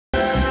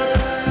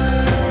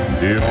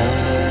The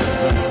old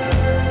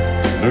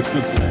town looks the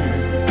same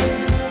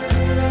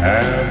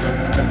as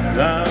I step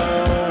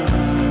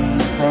down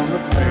from the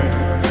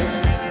plane.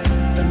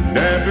 And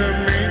never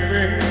meet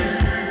me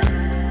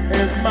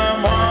is my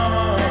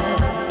mama,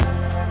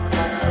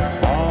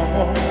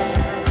 mama.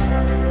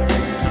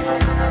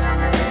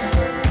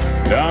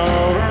 Down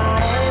the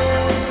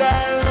road I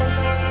look,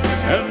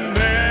 and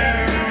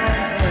there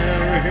runs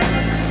Mary,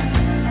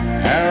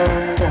 hair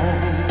and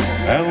gold,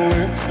 and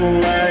lips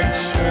like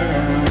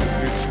Sharon.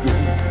 It's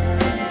good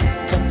to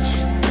touch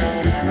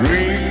the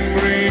green,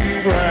 green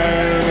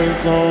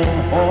grass on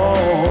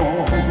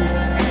home.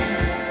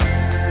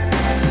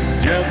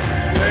 Yes,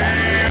 they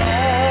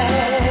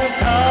all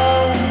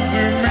come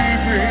to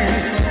meet me,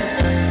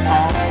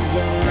 arms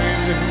are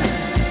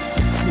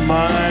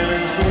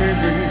smiling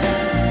sweetly.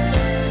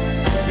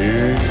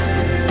 It's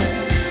good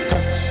to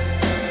touch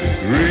the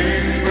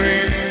green,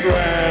 green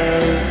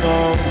grass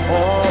on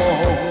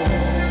home.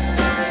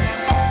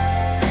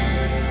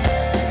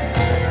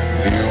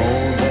 The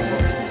old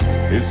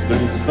love is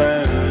still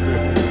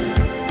standing,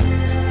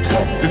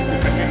 tucked in the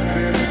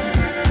painted,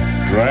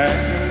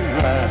 dragging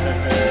right.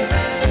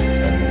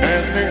 And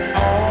as they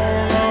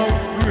all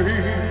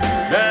agree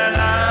that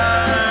I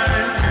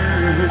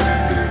used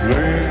to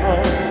play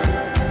on.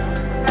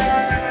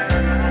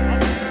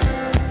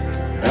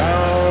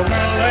 Down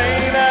the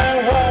lane I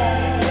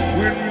walk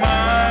with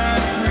my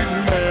sweet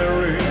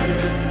Mary,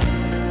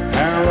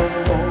 hair of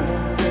gold,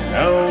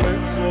 and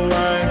lips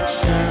like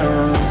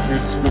Sharon.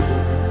 It's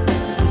good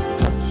to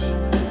touch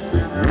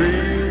the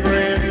green,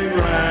 green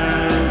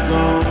grass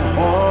on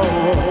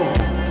home.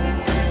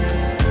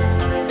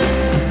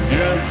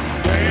 Yes,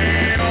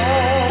 they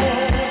all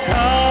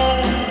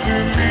come to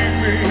meet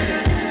me,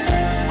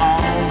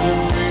 arms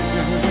and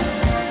legion,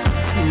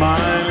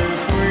 smiling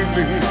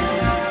sweetly.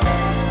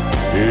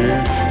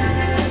 It's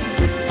good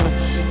to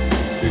touch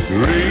the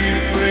green,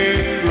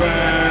 green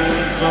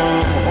grass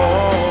on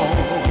home.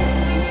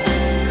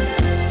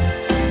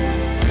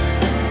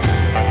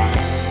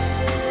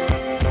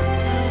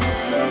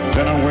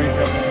 Then I wake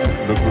up and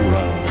look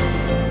around,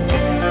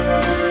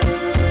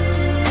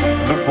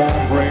 the four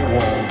gray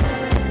walls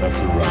that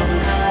surround me,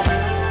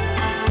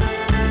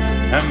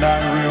 and I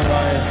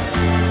realize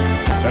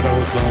that I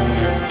was only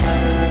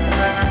dreaming.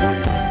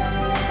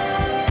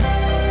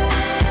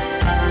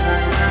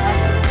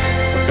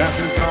 A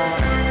dancing car,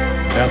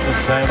 there's a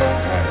sad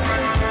old man.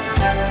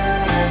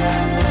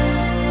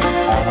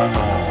 On and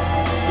on,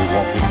 we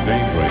walk in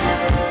daybreak.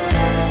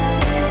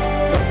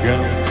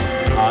 Again,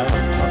 I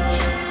touch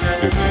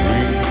the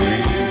green,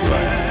 green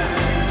grass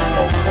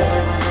of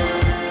home.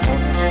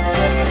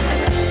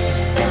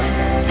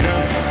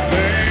 Yes,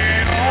 they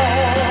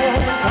all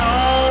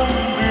come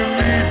to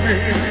meet me,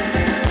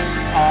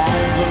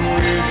 arms and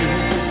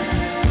reaching,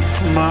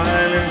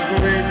 smiling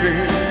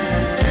sweetly.